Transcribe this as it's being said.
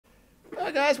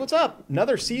Hi guys, what's up?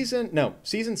 Another season, no,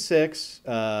 season 6,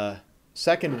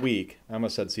 second week. I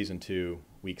almost said season 2,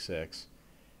 week 6.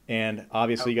 And That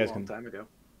obviously was you a guys long can, time ago.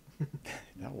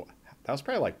 that was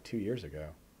probably like 2 years ago.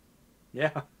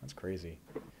 Yeah. That's crazy.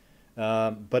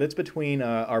 But it's between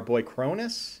our boy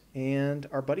Cronus and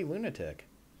our buddy Lunatic.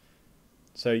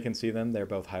 So you can see them, they're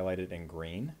both highlighted in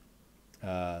green.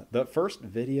 The first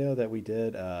video that we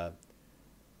did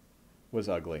was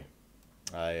ugly.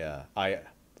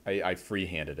 I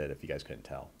free-handed it if you guys couldn't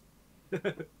tell.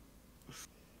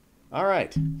 All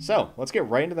right, so let's get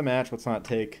right into the match. Let's not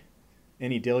take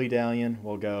any dilly-dallying.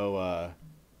 We'll go,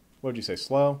 what would you say,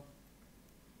 slow?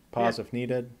 Pause if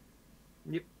needed?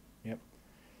 Yep. Yep.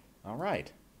 All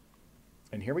right.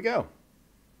 And here we go.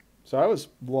 So I was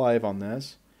live on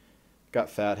this.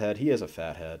 Got Fathead. He is a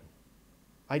fathead.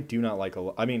 I do not like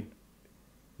I mean,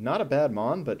 not a bad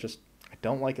mon, but just I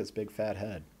don't like his big fat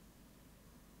head.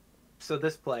 So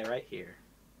this play right here,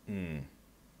 Mm.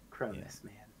 Cronus,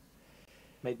 man,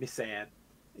 made me sad.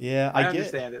 Yeah, I I get.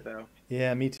 understand it though.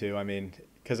 Yeah, me too. I mean,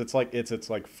 because it's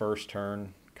like first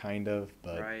turn kind of,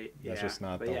 but Right. that's Yeah. just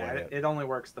not But the yeah, way it only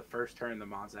works the first turn the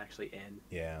mon's actually in.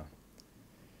 Yeah.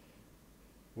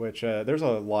 Which there's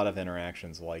a lot of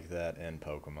interactions like that in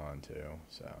Pokemon too.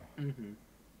 So. Mm-hmm.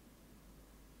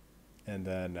 And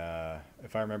then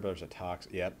if I remember, there's a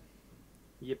toxic. Yep.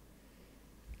 Yep.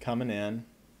 Coming in.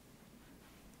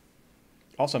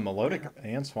 Also, Melodic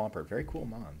and Swampert, very cool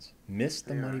mons. Miss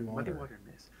the Muddy Water. Muddy Water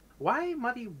miss. Why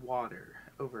Muddy Water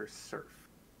over Surf?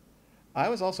 I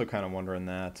was also kind of wondering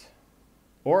that.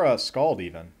 Or a Scald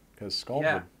even, because Scald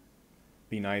would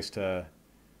be nice to...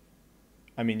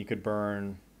 I mean, you could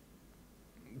burn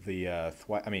the...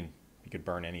 I mean, you could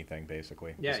burn anything,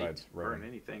 basically, besides you Rotom. burn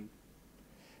anything.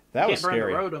 That You was can't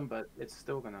scary. burn the Rotom, but it's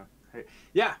still gonna...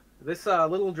 Yeah, this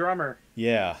little drummer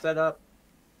Yeah. set up.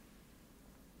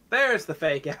 There's the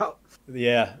fake out.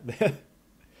 Yeah.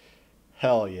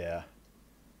 Hell yeah.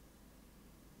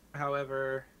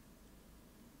 However,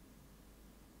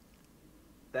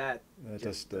 that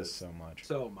just does so much.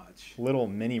 So much. Little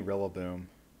mini Rillaboom.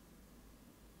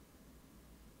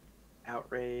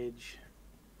 Outrage.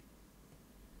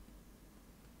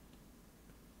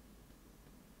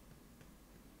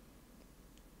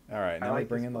 All right, now we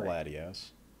bring in the Latios.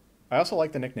 I also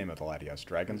like the nickname of the Latios,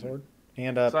 Dragonzord.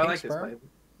 And so Pink I like Sperm. this play.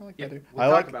 I like Yeah, that, dude. we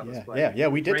talked about this play. Yeah,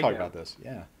 we did Draco. talk about this.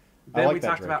 Yeah. Then I like we that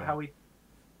talked Draco. about how we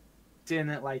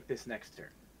didn't like this next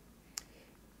turn.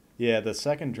 Yeah, the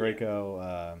second Draco,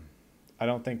 I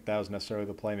don't think that was necessarily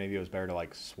the play. Maybe it was better to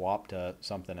like swap to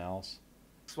something else.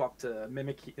 Swap to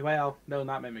Mimikyu. Well, no,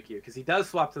 not Mimikyu, because he does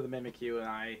swap to the Mimikyu, and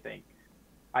I think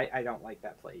I don't like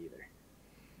that play either.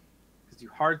 Because you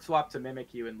hard swap to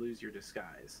Mimikyu and lose your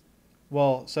disguise.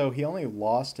 Well, so he only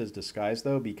lost his disguise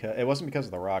though because it wasn't because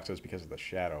of the rocks; it was because of the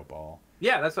Shadow Ball.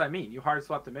 Yeah, that's what I mean. You hard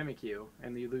swap to Mimikyu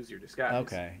and you lose your disguise.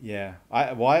 Okay, yeah.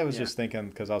 I was just thinking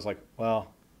because I was like,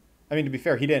 well, I mean to be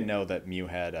fair, he didn't know that Mew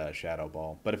had Shadow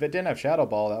Ball, but if it didn't have Shadow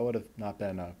Ball, that would have not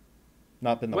been the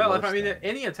well, worst if I mean thing.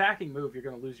 any attacking move, you're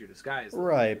going to lose your disguise. Though.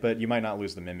 Right, but you might not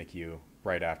lose the Mimikyu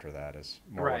right after that. Is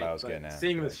more right, what I was getting at.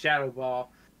 Seeing the Shadow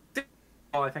Ball,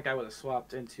 I think I would have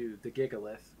swapped into the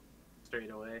Gigalith straight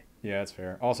away. Yeah, that's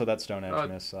fair. Also, that Stone Edge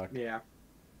miss sucked. Yeah.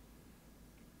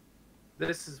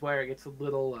 This is where it gets a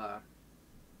little.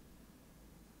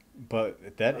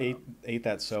 But that ate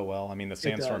that so well. I mean, the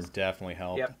Sandstorm definitely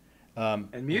helped. Yep.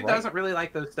 And Mew doesn't really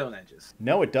like those Stone Edges.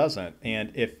 No, it doesn't.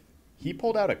 And if he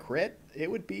pulled out a crit, it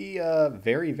would be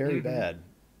very, very bad.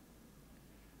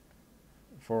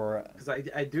 Because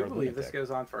I do believe this goes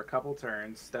on for a couple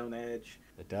turns. Stone Edge.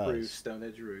 It does. Roost, Stone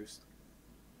Edge, Roost.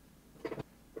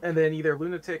 And then either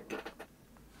Lunatic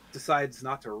decides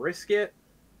not to risk it,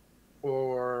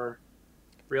 or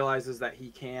realizes that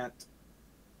he can't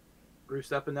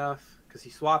roost up enough because he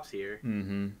swaps here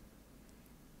into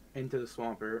the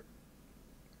Swampert,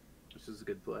 which is a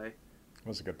good play. It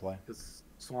was a good play. Because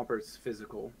Swampert's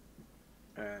physical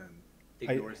and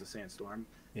ignores the Sandstorm.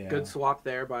 Yeah. Good swap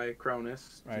there by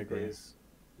Cronus. I agree. His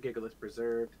Gigalith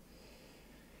preserved.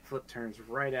 Flip turns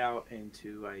right out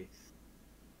into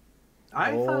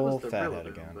I thought it was the Rillaboom,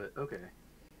 again. But okay.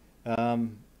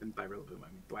 And by Rillaboom, I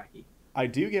mean Thwackey. I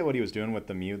do get what he was doing with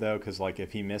the Mew, though, because like,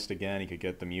 if he missed again, he could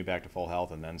get the Mew back to full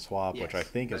health and then swap, which I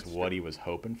think is what he was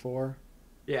hoping for.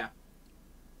 Yeah.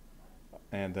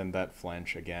 And then that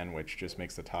flinch again, which just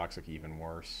makes the Toxic even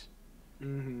worse.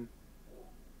 Mm-hmm.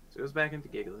 So it goes back into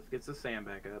Gigalith, gets the Sand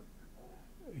back up.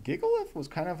 Gigalith was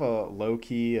kind of a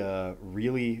low-key,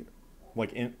 really,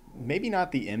 like, maybe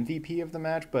not the MVP of the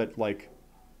match, but, like,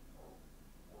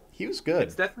 he was good.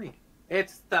 It's definitely...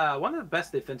 It's one of the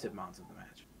best defensive mons of the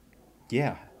match.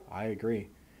 Yeah, I agree.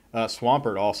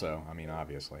 Swampert also, I mean,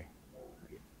 obviously.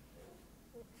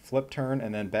 Flip turn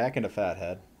and then back into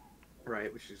Fathead.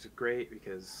 Right, which is great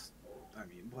because, I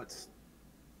mean, what's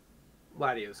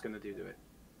Ladio's going to do to it?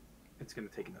 It's going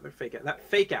to take another fake out. That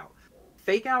fake out.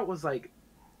 Fake out was like,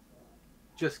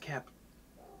 just kept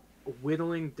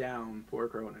whittling down poor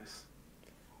Cronus.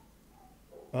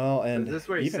 Well, and is this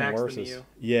where he even worse is you?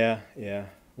 Yeah.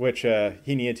 Which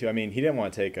he needed to. I mean, he didn't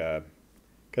want to take a,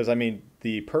 because I mean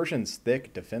the Persian's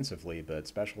thick defensively, but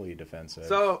especially defensive,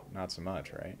 so not so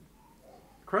much, right?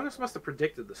 Cronus must have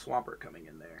predicted the Swampert coming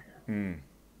in there,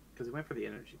 because he went for the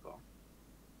energy ball.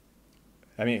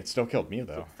 I mean, it still killed me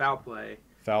though. So foul play.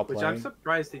 Foul play. Which I'm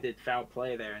surprised he did foul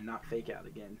play there and not fake out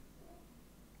again.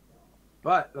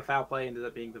 But the foul play ended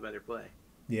up being the better play.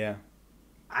 Yeah.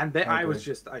 And then I was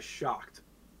shocked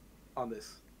on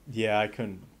this. Yeah, I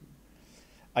couldn't.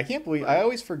 I can't believe. I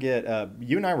always forget.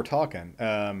 You and I were talking.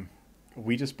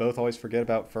 We just both always forget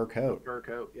about Fur Coat. Fur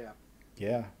Coat, yeah.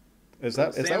 Yeah. Is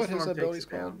that what his ability's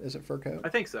called? Is it Fur Coat? I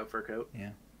think so, Fur Coat.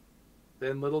 Yeah.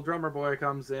 Then little drummer boy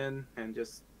comes in and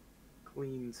just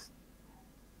cleans.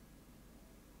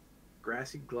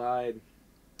 Grassy Glide.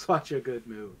 Such a good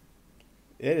move.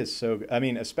 It is so good. I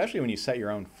mean, especially when you set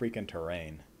your own freaking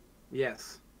terrain.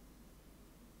 Yes.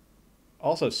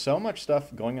 Also, so much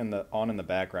stuff going on in the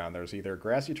background. There's either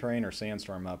grassy terrain or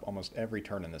sandstorm up almost every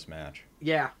turn in this match.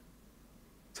 Yeah.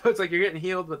 So it's like you're getting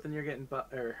healed, but then you're getting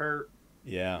hurt.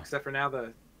 Yeah. Except for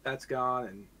now that's gone,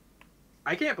 and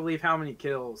I can't believe how many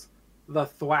kills the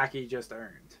Thwacky just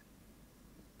earned.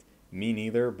 Me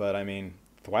neither, but I mean,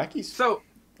 Thwacky's. So.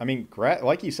 I mean,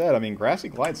 like you said, I mean, Grassy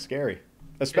Glide's scary.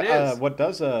 What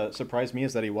does surprise me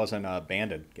is that he wasn't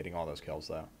banded getting all those kills,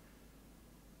 though.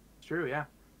 It's true, yeah.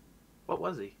 What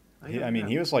was he? I mean,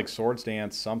 he was like Swords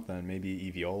Dance something,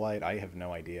 maybe Eviolite. I have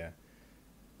no idea.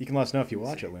 You can let us know if you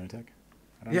watch it, Lunatic.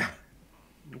 I don't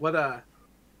know.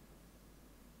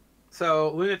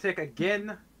 So, Lunatic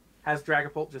again has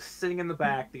Dragapult just sitting in the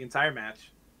back the entire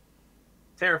match.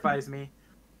 Terrifies me.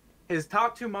 His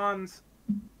top two mons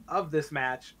of this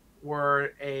match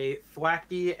were a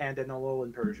Thwacky and an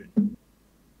Alolan Persian.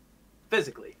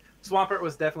 Physically. Swampert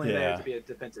was definitely there to be a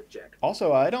defensive check.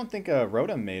 Also, I don't think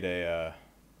Rotom made a...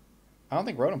 I don't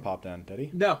think Rotom popped in, did he?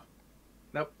 No.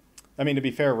 Nope. I mean, to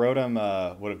be fair,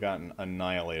 Rotom would have gotten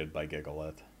annihilated by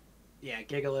Gigalith. Yeah,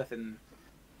 Gigalith and...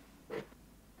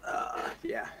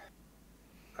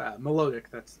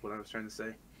 Melodic, that's what I was trying to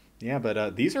say. Yeah,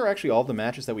 but these are actually all the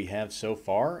matches that we have so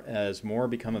far. As more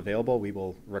become available, we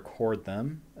will record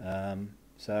them.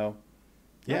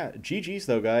 GG's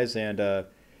though, guys, and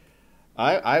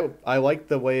I like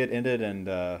the way it ended, and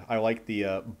I like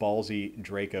the ballsy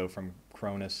Draco from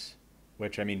Cronus,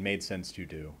 which I mean made sense to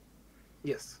do.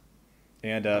 Yes.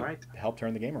 And helped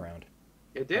turn the game around.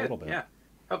 It did. A little bit. Yeah,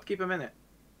 helped keep him in it.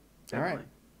 Definitely.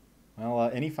 All right.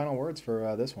 Well, any final words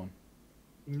for this one?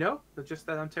 No, but just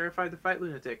that I'm terrified to fight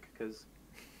Lunatic because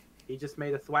he just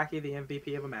made a Thwacky the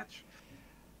MVP of a match.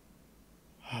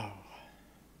 Oh,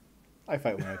 I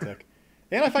fight Lunatic.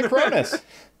 And I fight Cronus.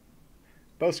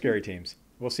 Both scary teams.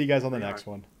 We'll see you guys on the next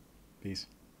one. Peace.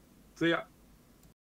 See ya.